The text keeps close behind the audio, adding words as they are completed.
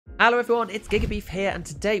Hello everyone, it's GigaBeef here, and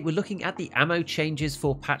today we're looking at the ammo changes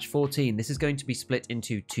for patch 14. This is going to be split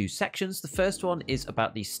into two sections. The first one is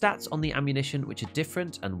about the stats on the ammunition, which are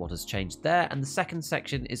different and what has changed there, and the second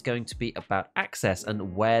section is going to be about access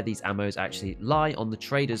and where these ammos actually lie on the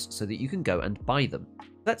traders so that you can go and buy them.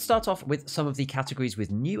 Let's start off with some of the categories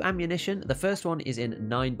with new ammunition. The first one is in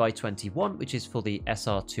 9x21, which is for the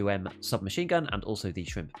SR2M submachine gun and also the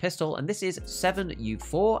shrimp pistol, and this is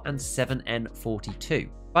 7U4 and 7N42.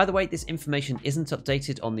 By the way, this information isn't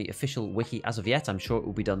updated on the official wiki as of yet. I'm sure it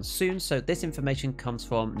will be done soon. So this information comes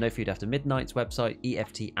from No Food After Midnight's website,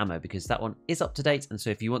 EFT Ammo, because that one is up to date. And so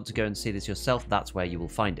if you want to go and see this yourself, that's where you will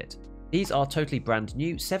find it. These are totally brand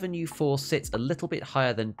new. 7U4 sits a little bit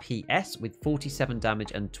higher than PS with 47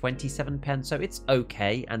 damage and 27 pen, so it's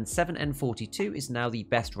okay. And 7N42 is now the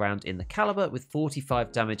best round in the caliber with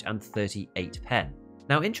 45 damage and 38 pen.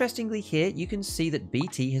 Now, interestingly here, you can see that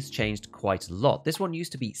BT has changed quite a lot. This one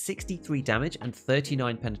used to be 63 damage and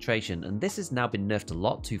 39 penetration, and this has now been nerfed a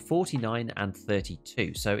lot to 49 and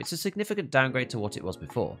 32, so it's a significant downgrade to what it was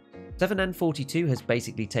before. 7N42 has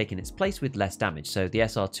basically taken its place with less damage, so the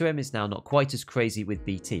SR2M is now not quite as crazy with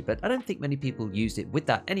BT, but I don't think many people used it with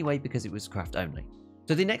that anyway because it was craft only.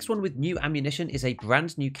 So the next one with new ammunition is a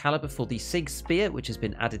brand new caliber for the SIG Spear, which has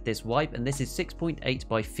been added this wipe, and this is 6.8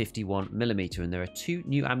 by 51mm, and there are two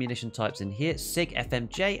new ammunition types in here, SIG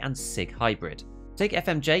FMJ and SIG Hybrid. SIG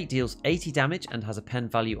FMJ deals 80 damage and has a pen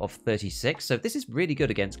value of 36, so this is really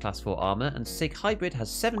good against class 4 armor, and SIG Hybrid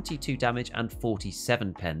has 72 damage and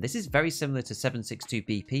 47 pen. This is very similar to 7.62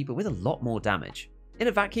 BP, but with a lot more damage. In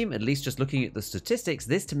a vacuum, at least just looking at the statistics,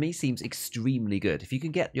 this to me seems extremely good. If you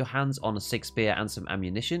can get your hands on a SIG Spear and some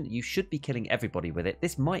ammunition, you should be killing everybody with it.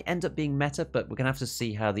 This might end up being meta, but we're going to have to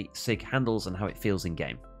see how the SIG handles and how it feels in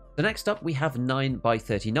game. So next up, we have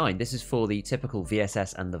 9x39. This is for the typical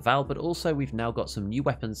VSS and the Val, but also we've now got some new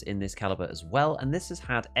weapons in this caliber as well, and this has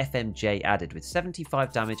had FMJ added with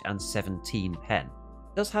 75 damage and 17 pen.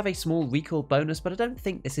 It does have a small recoil bonus, but I don't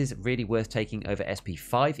think this is really worth taking over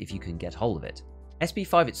SP5 if you can get hold of it.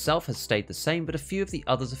 SP5 itself has stayed the same, but a few of the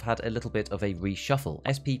others have had a little bit of a reshuffle.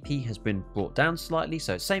 SPP has been brought down slightly,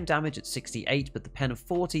 so same damage at 68, but the pen of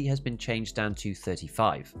 40 has been changed down to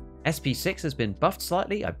 35. SP6 has been buffed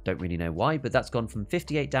slightly, I don't really know why, but that's gone from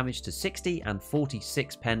 58 damage to 60 and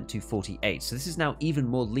 46 pen to 48, so this is now even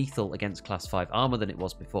more lethal against class 5 armor than it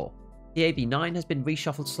was before. The AB9 has been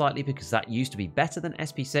reshuffled slightly because that used to be better than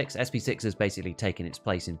SP6. SP6 has basically taken its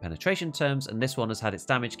place in penetration terms, and this one has had its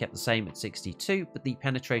damage kept the same at 62, but the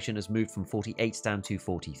penetration has moved from 48 down to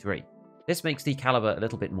 43. This makes the caliber a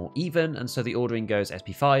little bit more even, and so the ordering goes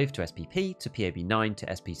SP5 to SPP to PAB9 to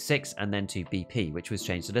SP6 and then to BP, which was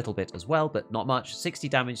changed a little bit as well, but not much. 60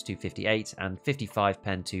 damage to 58 and 55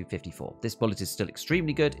 pen to 54. This bullet is still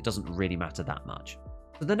extremely good, it doesn't really matter that much.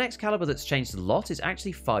 So the next caliber that's changed a lot is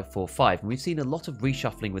actually 5.45, and we've seen a lot of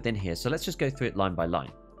reshuffling within here, so let's just go through it line by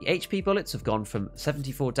line. The HP bullets have gone from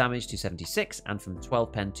 74 damage to 76 and from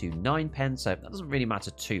 12 pen to 9 pen, so that doesn't really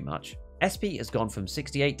matter too much. SP has gone from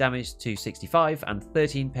 68 damage to 65 and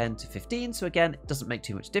 13 pen to 15, so again, it doesn't make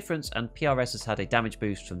too much difference, and PRS has had a damage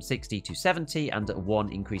boost from 60 to 70 and a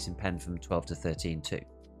 1 increase in pen from 12 to 13 too.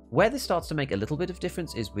 Where this starts to make a little bit of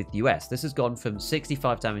difference is with US. This has gone from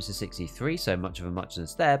 65 damage to 63, so much of a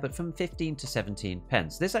muchness there, but from 15 to 17 pen.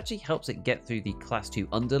 So this actually helps it get through the class 2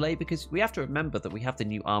 underlay, because we have to remember that we have the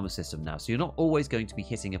new armor system now, so you're not always going to be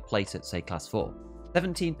hitting a plate at, say, class 4.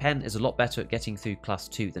 17 pen is a lot better at getting through class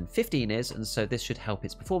 2 than 15 is, and so this should help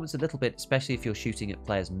its performance a little bit, especially if you're shooting at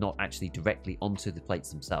players not actually directly onto the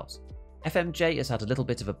plates themselves. FMJ has had a little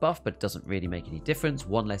bit of a buff, but doesn't really make any difference.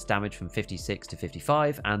 1 less damage from 56 to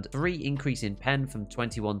 55, and 3 increase in pen from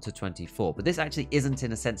 21 to 24. But this actually isn't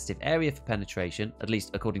in a sensitive area for penetration, at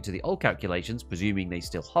least according to the old calculations, presuming they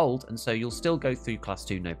still hold, and so you'll still go through class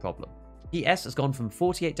 2 no problem. PS has gone from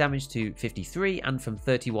 48 damage to 53 and from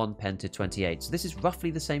 31 pen to 28, so this is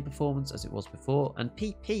roughly the same performance as it was before, and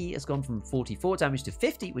PP has gone from 44 damage to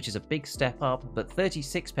 50, which is a big step up, but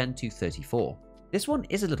 36 pen to 34. This one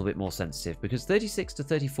is a little bit more sensitive because 36 to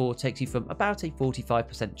 34 takes you from about a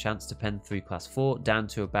 45% chance to pen through class 4 down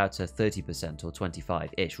to about a 30% or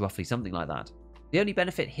 25-ish, roughly something like that. The only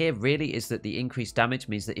benefit here really is that the increased damage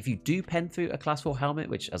means that if you do pen through a class 4 helmet,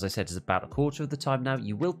 which as I said is about a quarter of the time now,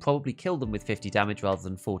 you will probably kill them with 50 damage rather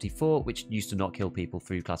than 44, which used to not kill people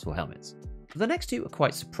through class 4 helmets. The next two are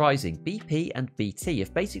quite surprising. BP and BT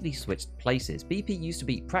have basically switched places. BP used to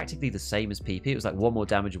be practically the same as PP, it was like 1 more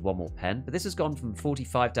damage and 1 more pen, but this has gone from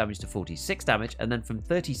 45 damage to 46 damage, and then from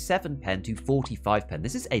 37 pen to 45 pen.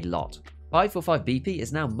 This is a lot. 545 BP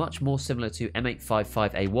is now much more similar to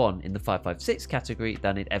M855A1 in the 556 category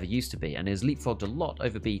than it ever used to be, and it has leapfrogged a lot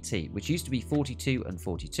over BT, which used to be 42 and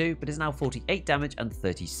 42, but is now 48 damage and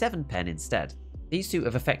 37 pen instead. These two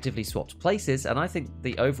have effectively swapped places, and I think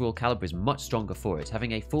the overall caliber is much stronger for it.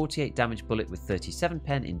 Having a 48 damage bullet with 37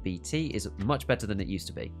 pen in BT is much better than it used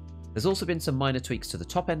to be. There's also been some minor tweaks to the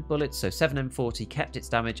top end bullets, so 7M40 kept its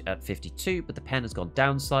damage at 52, but the pen has gone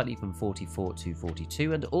down slightly from 44 to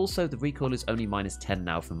 42, and also the recoil is only -10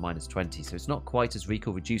 now from -20, so it's not quite as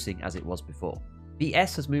recoil reducing as it was before.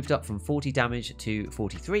 BS has moved up from 40 damage to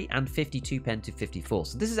 43 and 52 pen to 54,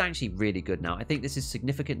 so this is actually really good now. I think this is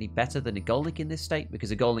significantly better than Igolnik in this state,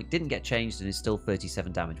 because Igolnik didn't get changed and is still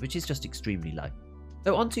 37 damage, which is just extremely low.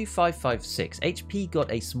 So on to 556, HP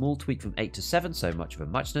got a small tweak from 8 to 7, so much of a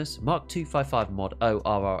muchness. Mark 255 Mod O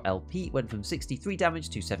RRLP went from 63 damage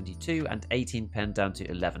to 72 and 18 pen down to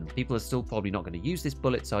 11. People are still probably not going to use this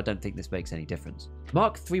bullet, so I don't think this makes any difference.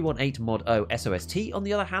 Mark 318 Mod O SOST, on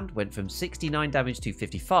the other hand, went from 69 damage to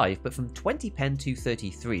 55, but from 20 pen to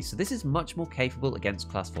 33, so this is much more capable against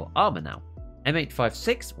Class 4 armor now.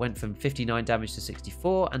 M856 went from 59 damage to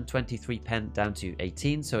 64 and 23 pen down to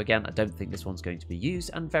 18, so again I don't think this one's going to be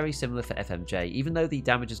used, and very similar for FMJ. Even though the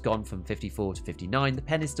damage has gone from 54 to 59, the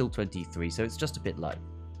pen is still 23, so it's just a bit low.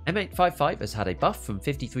 M855 has had a buff from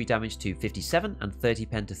 53 damage to 57 and 30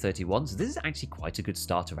 pen to 31, so this is actually quite a good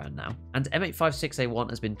start around now. And M856A1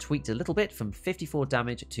 has been tweaked a little bit from 54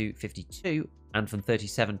 damage to 52 and from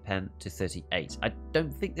 37 pen to 38. I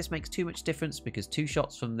don't think this makes too much difference, because 2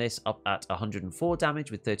 shots from this up at 104 damage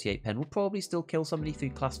with 38 pen will probably still kill somebody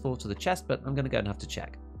through class 4 to the chest, but I'm going to go and have to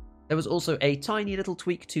check. There was also a tiny little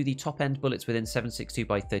tweak to the top end bullets within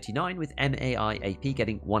 7.62x39, with MAI AP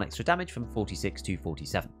getting 1 extra damage from 46 to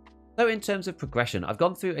 47. So in terms of progression, I've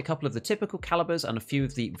gone through a couple of the typical calibers and a few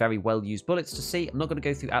of the very well used bullets to see. I'm not going to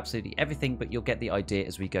go through absolutely everything, but you'll get the idea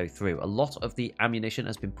as we go through. A lot of the ammunition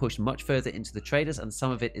has been pushed much further into the traders, and some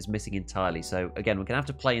of it is missing entirely. So again, we're going to have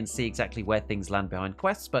to play and see exactly where things land behind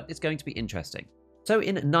quests, but it's going to be interesting. So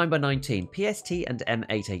in 9x19, PST and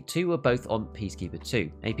M882 were both on Peacekeeper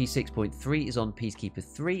 2. AP 6.3 is on Peacekeeper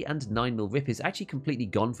 3, and 9mm RIP is actually completely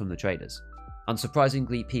gone from the traders.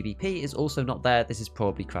 Unsurprisingly, PvP is also not there. This is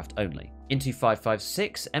probably craft only. Into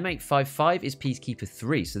 556, M855 is Peacekeeper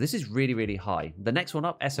 3, so this is really high. The next one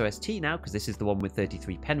up, SOST now, because this is the one with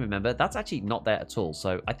 33 pen, remember, that's actually not there at all,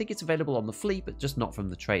 so I think it's available on the fleet, but just not from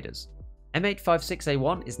the traders.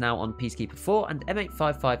 M856A1 is now on Peacekeeper 4, and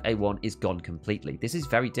M855A1 is gone completely. This is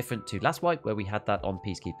very different to last wipe, where we had that on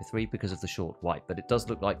Peacekeeper 3 because of the short wipe, but it does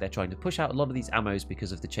look like they're trying to push out a lot of these ammos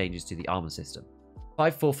because of the changes to the armor system.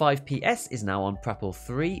 545 PS is now on Prapor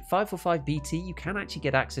 3. 545 BT, you can actually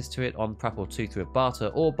get access to it on Prapor 2 through a barter,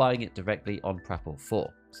 or buying it directly on Prapor 4.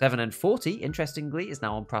 7N40, interestingly, is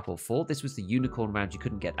now on Prapor 4. This was the unicorn round you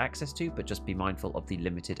couldn't get access to, but just be mindful of the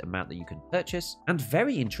limited amount that you can purchase. And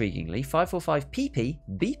very intriguingly, 545 PP,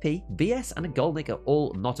 BP, BS, and Igolnik are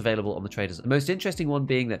all not available on the traders. The most interesting one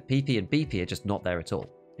being that PP and BP are just not there at all.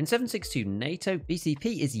 In 7.62 NATO,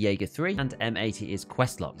 BCP is Jaeger 3 and M80 is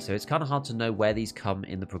Questlock, so it's kind of hard to know where these come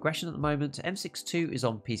in the progression at the moment. M62 is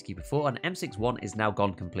on Peacekeeper 4 and M61 is now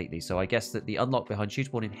gone completely, so I guess that the unlock behind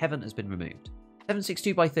Shooterborn in Heaven has been removed.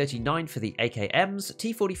 7.62x39 for the AKMs,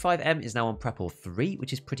 T45M is now on Prapor 3,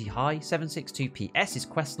 which is pretty high. 7.62 PS is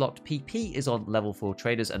Questlocked, PP is on level 4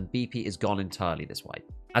 traders, and BP is gone entirely this way.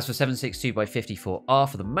 As for 7.62x54R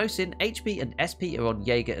for the Mosin, HP and SP are on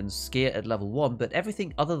Jaeger and Skier at level 1, but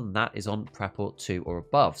everything other than that is on Prapor 2 or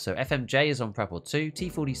above. So FMJ is on Prapor 2,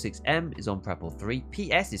 T46M is on Prapor 3,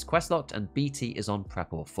 PS is Questlocked, and BT is on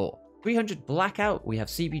Prapor 4. 300 Blackout, we have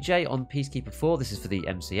CBJ on Peacekeeper 4, this is for the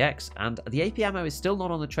MCX, and the AP ammo is still not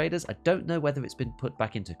on the traders. I don't know whether it's been put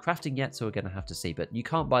back into crafting yet, so we're going to have to see, but you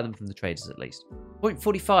can't buy them from the traders at least. Point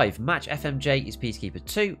 45, Match FMJ is Peacekeeper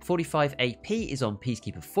 2, 45 AP is on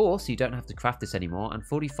Peacekeeper 4, so you don't have to craft this anymore, and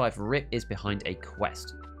 45 RIP is behind a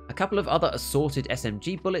quest. A couple of other assorted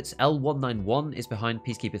SMG bullets, L191 is behind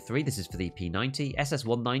Peacekeeper 3, this is for the P90,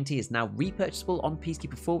 SS190 is now repurchasable on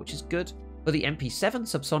Peacekeeper 4, which is good. For the MP7,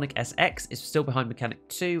 Subsonic SX is still behind Mechanic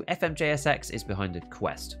 2, FMJ SX is behind a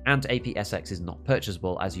quest, and AP SX is not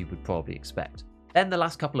purchasable as you would probably expect. Then the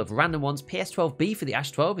last couple of random ones, PS12B for the Ash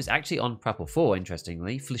 12 is actually on Prapor 4,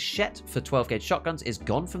 interestingly. Flechette for 12 gauge shotguns is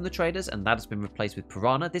gone from the traders, and that has been replaced with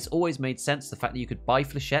Piranha. This always made sense. The fact that you could buy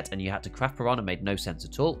Flechette and you had to craft Piranha made no sense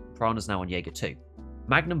at all. Piranha's now on Jaeger 2.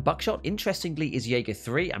 Magnum Buckshot, interestingly, is Jaeger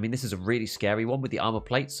 3. I mean, this is a really scary one with the armor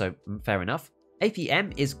plate, so fair enough.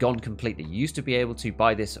 APM is gone completely. You used to be able to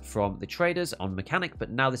buy this from the traders on Mechanic, but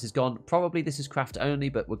now this is gone. Probably this is craft only,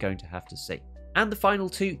 but we're going to have to see. And the final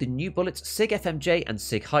two, the new bullets, SIG FMJ and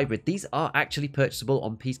SIG Hybrid. These are actually purchasable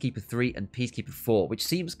on Peacekeeper 3 and Peacekeeper 4, which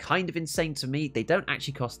seems kind of insane to me. They don't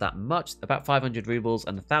actually cost that much, about 500 rubles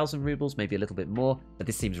and 1,000 rubles, maybe a little bit more, but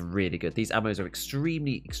this seems really good. These ammos are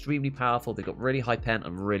extremely, extremely powerful. They've got really high pen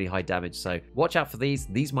and really high damage, so watch out for these.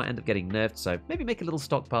 These might end up getting nerfed, so maybe make a little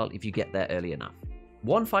stockpile if you get there early enough.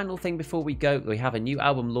 One final thing before we go, we have a new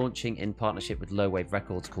album launching in partnership with Low Wave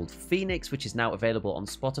Records called Phoenix, which is now available on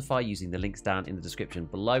Spotify using the links down in the description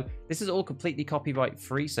below. This is all completely copyright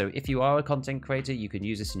free, so if you are a content creator, you can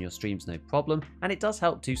use this in your streams no problem, and it does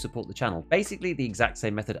help to support the channel. Basically the exact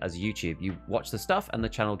same method as YouTube. You watch the stuff and the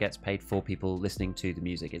channel gets paid for people listening to the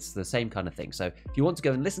music. It's the same kind of thing. So if you want to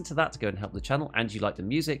go and listen to that to go and help the channel and you like the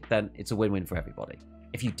music, then it's a win-win for everybody.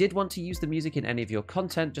 If you did want to use the music in any of your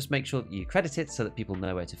content, just make sure that you credit it so that people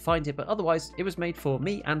know where to find it, but otherwise it was made for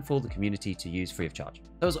me and for the community to use free of charge.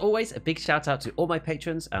 So as always, a big shout out to all my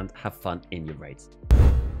patrons and have fun in your raids.